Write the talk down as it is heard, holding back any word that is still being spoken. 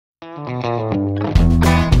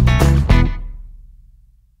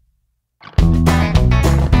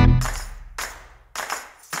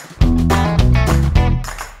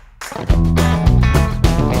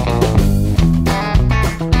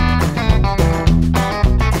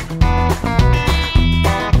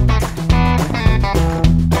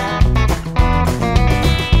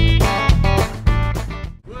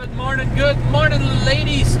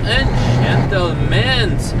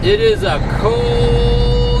It is a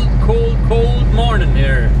cold morning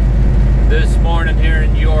here. This morning here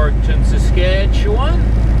in Yorkton, Saskatchewan.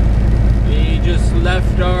 We just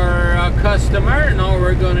left our customer. Now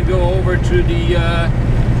we're going to go over to the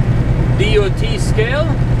DOT scale.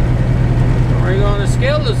 We're going to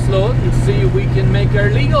scale this load and see if we can make her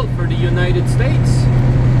legal for the United States.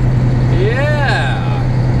 Yeah.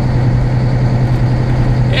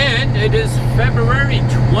 And it is February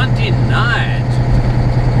 29th.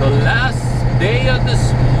 The last day of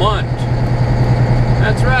this month.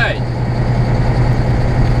 That's right.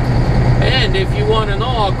 And if you want to know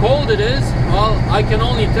how cold it is, well, I can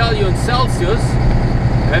only tell you in Celsius.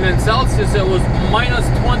 And in Celsius it was minus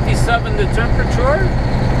 27 the temperature.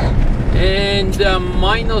 And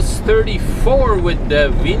minus 34 with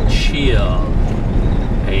the wind chill.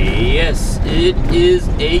 Yes, it is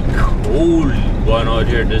a cold one out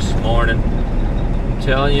here this morning. I'm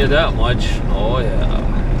telling you that much. Oh yeah.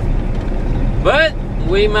 But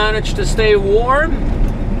we managed to stay warm.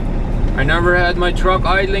 I never had my truck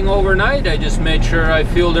idling overnight. I just made sure I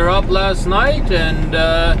filled her up last night, and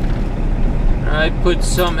I put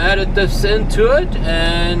some additives into it,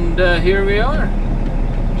 and here we are.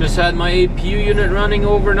 Just had my APU unit running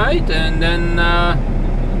overnight, and then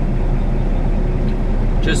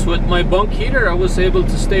just with my bunk heater I was able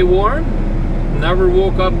to stay warm. Never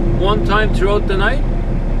woke up one time throughout the night.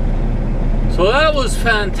 So that was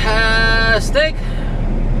fantastic.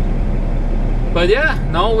 But yeah,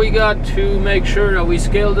 now we got to make sure that we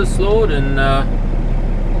scale this load, and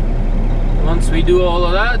once we do all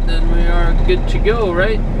of that, then we are good to go,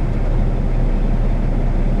 right?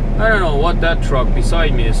 I don't know what that truck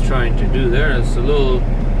beside me is trying to do there. It's a little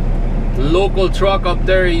local truck up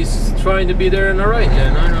there. He's trying to be there in the right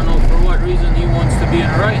lane. I don't know for what reason he wants to be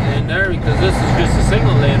in the right lane there, because this is just a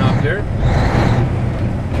single lane up here.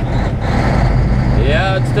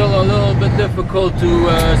 Yeah, it's still a little bit difficult to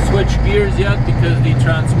switch gears yet because the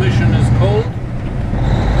transmission is cold.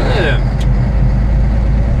 Look at him.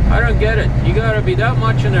 I don't get it. You gotta be that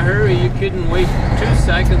much in a hurry. You couldn't wait 2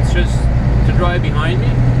 seconds just to drive behind me,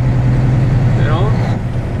 you know?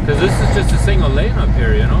 Because this is just a single lane up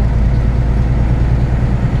here, you know?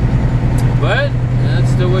 But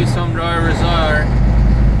that's the way some drivers are.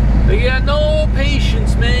 They got no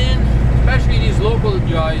patience, man. Especially these local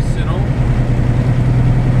guys, you know?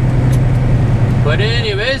 But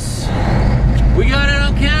anyways, we got it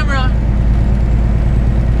on camera.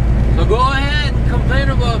 So go ahead and complain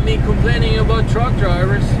about me complaining about truck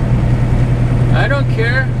drivers. I don't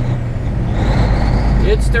care.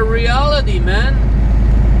 It's the reality, man.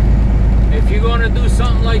 If you're gonna do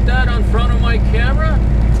something like that on front of my camera,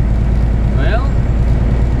 well,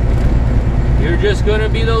 you're just gonna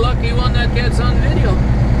be the lucky one that gets on video.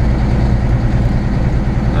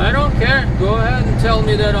 I don't care. Go ahead and tell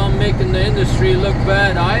me that I'm making the industry look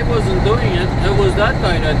bad. I wasn't doing it. It was that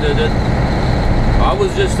guy that did it. I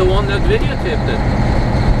was just the one that videotaped it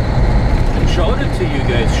and showed it to you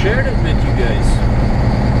guys, shared it with you guys.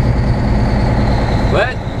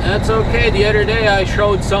 But that's okay. The other day I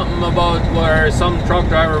showed something about where some truck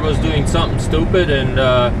driver was doing something stupid, and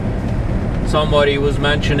somebody was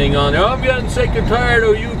mentioning on there, I'm getting sick and tired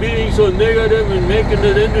of you being so negative and making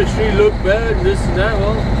the industry look bad and this and that.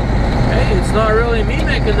 Well, hey, it's not really me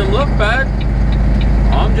making them look bad.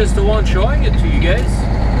 I'm just the one showing it to you guys.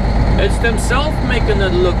 It's themselves making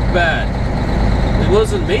it look bad. It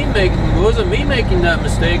wasn't me making that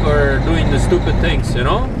mistake or doing the stupid things, you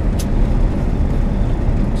know?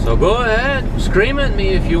 So go ahead, scream at me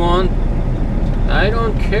if you want. I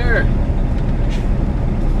don't care.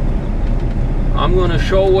 I'm gonna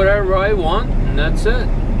show whatever I want, and that's it.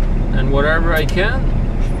 And whatever I can.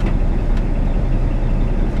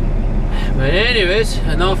 But anyways,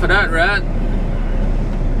 enough of that rat.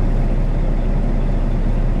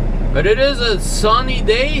 But it is a sunny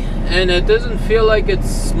day, and it doesn't feel like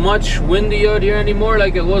it's much windy out here anymore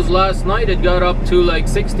like it was last night. It got up to like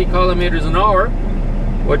 60 kilometers an hour,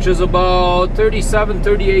 which is about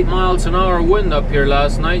 37-38 miles an hour wind up here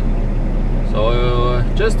last night. So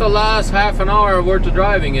just the last half an hour worth of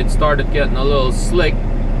driving, it started getting a little slick.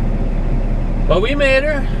 But we made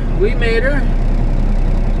her. We made her.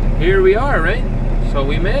 Here we are, right? So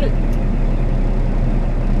we made it.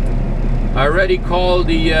 I already called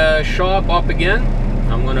the shop up again.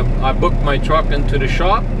 I booked my truck into the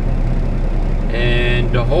shop,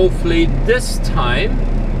 and hopefully this time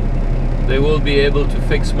they will be able to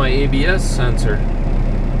fix my ABS sensor.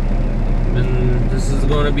 And this is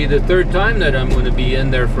going to be the third time that I'm going to be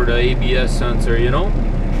in there for the ABS sensor, you know.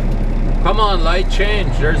 Come on, light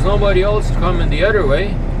change. There's nobody else coming the other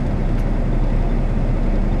way.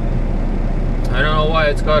 I don't know why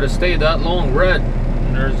it's got to stay that long red.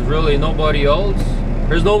 And there's really nobody else.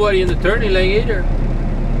 There's nobody in the turning lane either.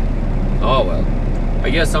 Oh well. I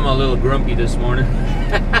guess I'm a little grumpy this morning.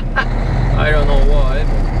 I don't know why.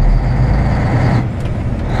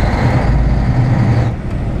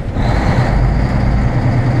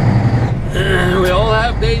 We all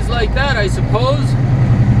have days like that, I suppose.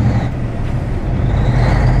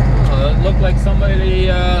 Oh, it looked like somebody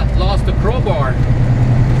lost a crowbar.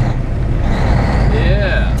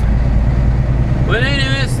 Yeah. But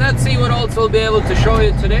anyways, let's see what else we'll be able to show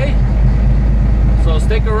you today. So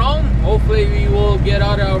stick around. Hopefully we will get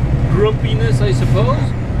out of grumpiness, I suppose.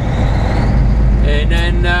 And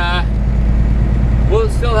then we'll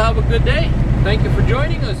still have a good day. Thank you for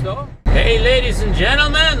joining us though. Hey ladies and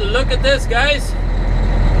gentlemen, look at this guys.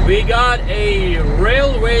 We got a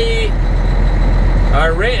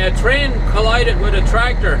train collided with a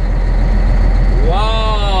tractor.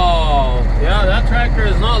 Wow. Yeah, that tractor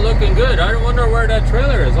is not looking good. I wonder where that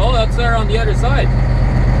trailer is. Oh, that's there on the other side.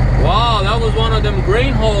 Wow, that was one of them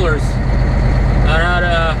grain haulers that had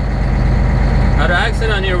an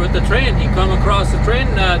accident here with the train. He come across the train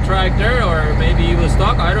tractor, or maybe he was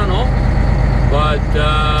stuck, I don't know. But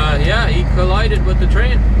yeah, he collided with the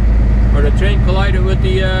train, or the train collided with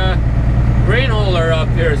the grain hauler up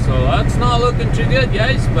here. So that's not looking too good,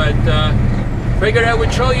 guys. But figured I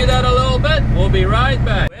would show you that a little bit. We'll be right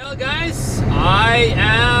back. Well, guys, I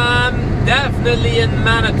am definitely in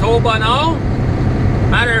Manitoba now.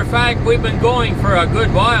 Matter of fact, we've been going for a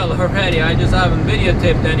good while already. I just haven't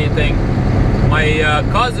videotaped anything. My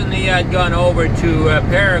cousin, he had gone over to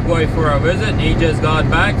Paraguay for a visit, and he just got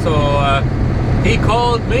back. So he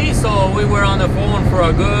called me, so we were on the phone for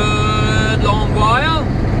a good long while.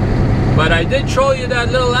 But I did show you that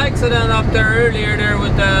little accident up there earlier there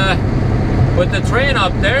with the train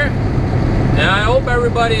up there. And I hope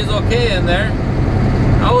everybody is okay in there.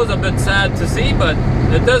 That was a bit sad to see, but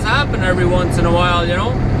it does happen every once in a while, you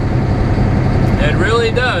know. It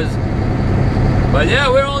really does. But yeah,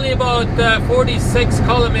 we're only about 46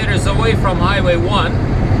 kilometers away from Highway 1.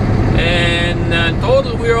 And in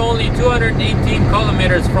total, we're only 218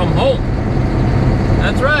 kilometers from home.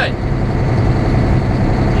 That's right.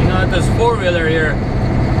 You got this four-wheeler here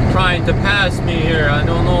trying to pass me here. I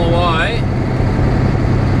don't know why.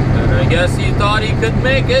 But I guess he thought he could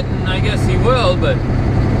make it, and I guess he will, but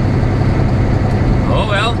oh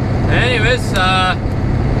well. Anyways,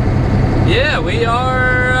 yeah, we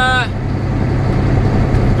are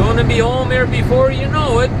going to be home here before you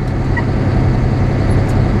know it.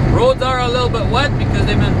 Roads are a little bit wet because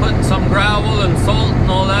they've been putting some gravel and salt and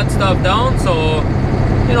all that stuff down, so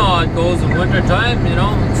you know how it goes in winter time, you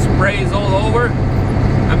know, it sprays all over.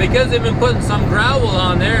 And because they've been putting some gravel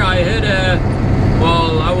on there, I hit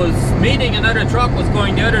well, I was meeting another truck was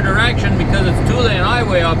going the other direction because it's two-lane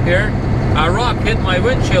highway up here. A rock hit my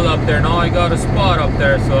windshield up there. Now I got a spot up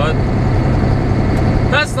there, so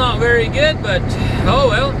that's not very good, but oh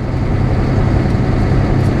well.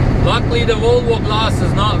 Luckily the Volvo glass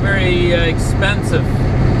is not very expensive.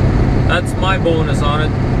 That's my bonus on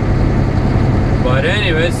it. But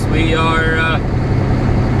anyways, we are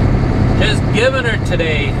just giving her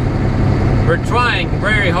today. We're trying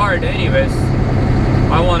very hard anyways.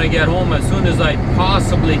 I want to get home as soon as I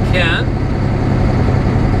possibly can.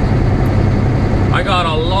 I got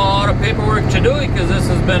a lot of paperwork to do because this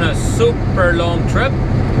has been a super long trip.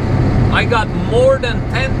 I got more than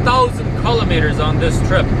 10,000 kilometers on this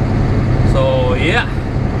trip. So yeah,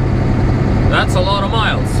 that's a lot of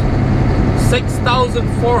miles.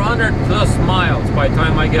 6,400 plus miles by the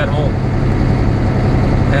time I get home.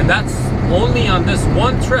 And that's only on this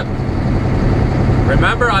one trip.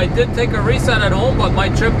 Remember, I did take a reset at home, but my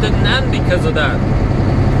trip didn't end because of that.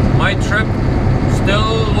 My trip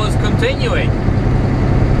still was continuing.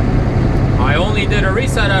 I only did a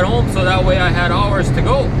reset at home so that way I had hours to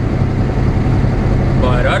go.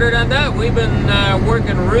 But other than that, we've been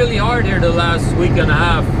working really hard here the last week and a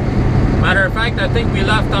half. Matter of fact, I think we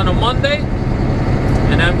left on a Monday,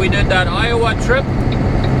 and then we did that Iowa trip.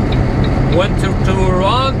 Went to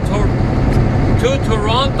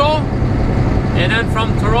Toronto, and then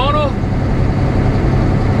from Toronto,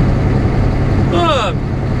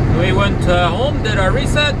 we went home, did our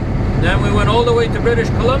reset, And then we went all the way to British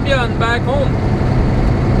Columbia and back home.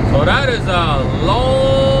 So that is a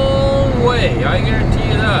long way, I guarantee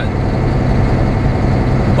you that.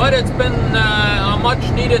 But it's been a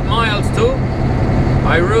much needed miles too.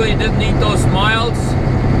 I really did need those miles.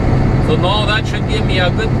 So now that should give me a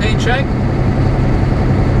good paycheck.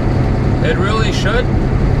 It really should.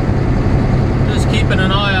 Just keeping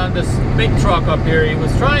an eye on this big truck up here. He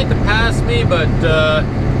was trying to pass me, but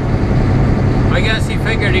I guess he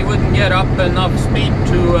figured he wouldn't get up enough speed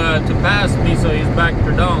to pass me, so he's backed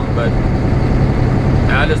her down. But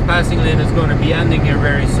this passing lane is going to be ending here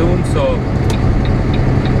very soon, so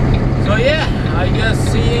yeah, I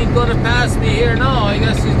guess he ain't going to pass me here now. I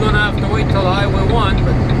guess he's going to have to wait till Highway 1,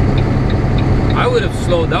 but I would have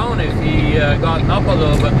slowed down if he gotten up a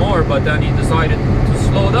little bit more, but then he decided to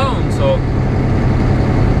slow down, so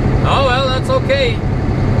oh well, that's okay.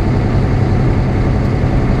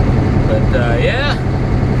 But yeah,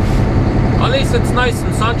 at least it's nice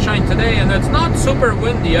and sunshine today, and it's not super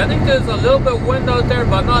windy. I think there's a little bit of wind out there,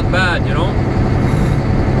 but not bad, you know.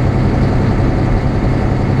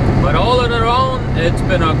 But all in around, it's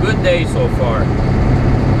been a good day so far.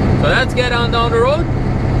 So let's get on down the road,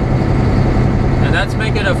 and let's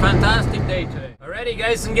make it a fantastic day today. Alrighty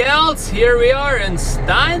guys and gals, here we are in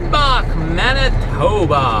Steinbach,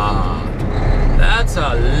 Manitoba. That's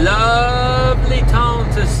a lovely town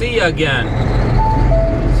to see again,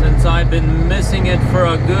 since I've been missing it for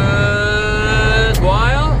a good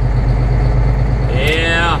while.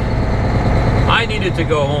 Yeah, I needed to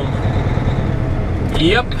go home.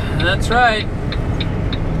 Yep, that's right.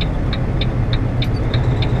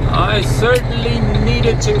 I certainly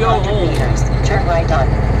needed to go home. Meters, turn right on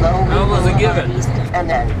Low That was a given. East, and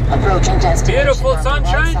then approaching destination. Beautiful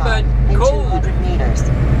sunshine, but cold. 200 meters.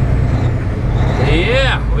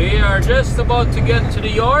 Yeah, we are just about to get to the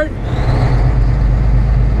yard.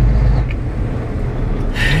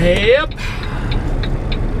 Yep.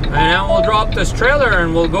 And then we'll drop this trailer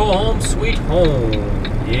and we'll go home sweet home.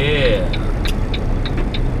 Yeah.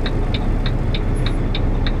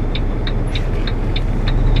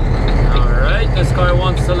 Alright, this guy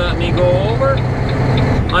wants to let me go over.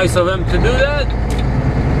 Nice of him to do that.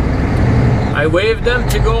 I waved him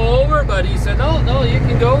to go over, but he said, no, you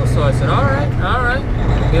can go. So I said, all right,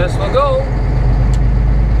 guess we'll go.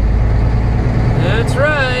 That's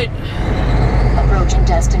right. Approaching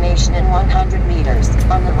destination in 100 meters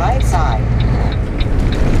on the right side.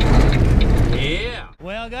 Yeah.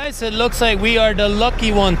 Well, guys, it looks like we are the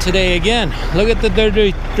lucky one today again. Look at the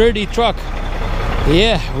dirty truck.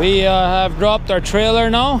 Yeah, we have dropped our trailer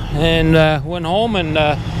now and went home and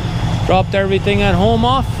dropped everything at home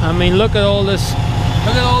off. I mean, look at all this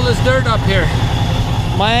dirt up here.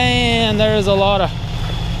 Man, there is a lot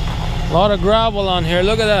of gravel on here.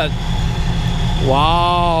 Look at that.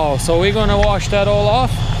 Wow. So we're gonna wash that all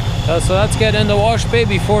off. So let's get in the wash bay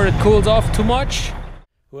before it cools off too much.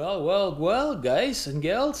 Well, guys and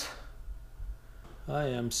gals, I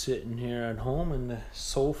am sitting here at home in the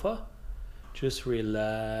sofa, just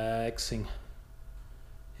relaxing.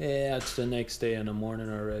 Yeah, it's the next day in the morning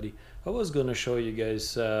already. I was gonna show you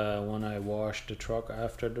guys when I washed the truck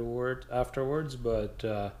afterwards, but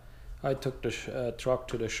I took the truck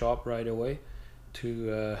to the shop right away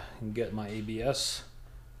to get my ABS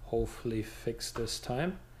hopefully fixed this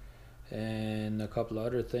time, and a couple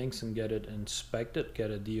other things, and get it inspected, get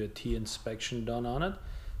a DOT inspection done on it,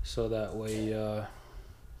 so that way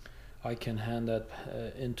I can hand that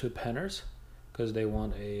into Penners, because they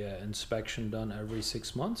want a inspection done every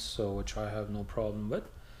 6 months, so which I have no problem with.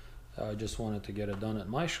 I just wanted to get it done at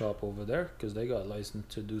my shop over there, because they got licensed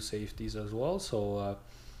to do safeties as well. So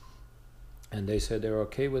and they said they're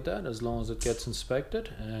okay with that as long as it gets inspected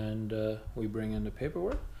and we bring in the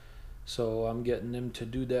paperwork. So I'm getting them to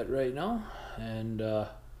do that right now. And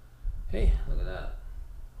hey, look at that.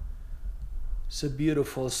 It's a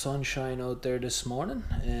beautiful sunshine out there this morning,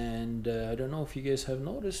 and I don't know if you guys have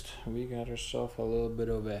noticed, we got ourselves a little bit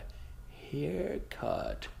of a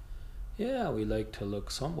haircut. Yeah, we like to look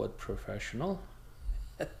somewhat professional.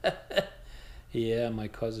 Yeah, my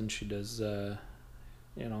cousin, she does you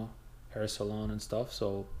know, hair salon and stuff.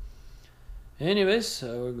 So anyways,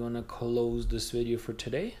 we're gonna close this video for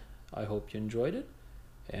today. I hope you enjoyed it,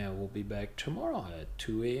 and we'll be back tomorrow at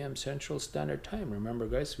 2 a.m. Central Standard Time. Remember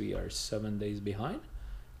guys, we are 7 days behind.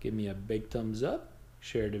 Give me a big thumbs up,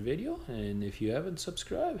 share the video, and if you haven't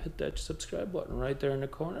subscribed, hit that subscribe button right there in the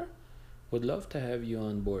corner. Would love to have you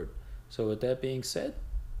on board. So with that being said,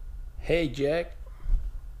 hey Jack.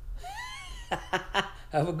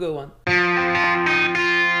 Have a good one.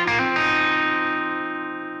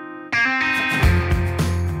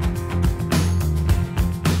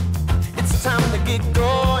 get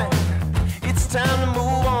going. It's time to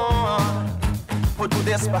move on. Put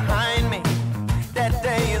this behind me. That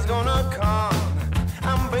day is gonna